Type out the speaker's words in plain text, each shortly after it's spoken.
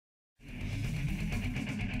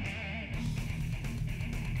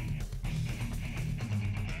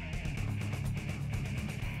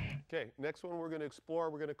Okay, next one we're going to explore,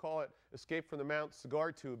 we're going to call it Escape from the Mount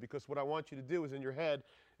Cigar Tube, because what I want you to do is in your head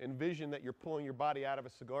envision that you're pulling your body out of a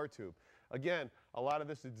cigar tube. Again, a lot of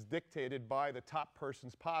this is dictated by the top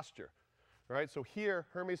person's posture. All right, so here,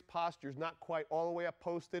 Hermes' posture is not quite all the way up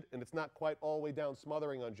posted, and it's not quite all the way down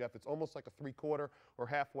smothering on Jeff. It's almost like a 3/4 or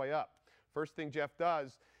halfway up. First thing Jeff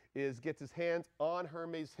does is gets his hands on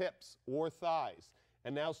Hermes' hips or thighs,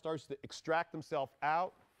 and now starts to extract himself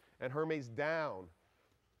out and Hermes down.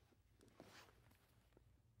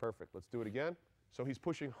 Perfect. Let's do it again. So he's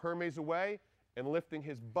pushing Hermes away and lifting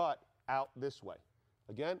his butt out this way.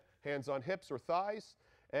 Again, hands on hips or thighs,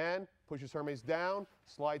 and pushes Hermes down,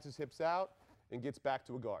 slides his hips out, and gets back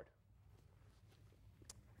to a guard.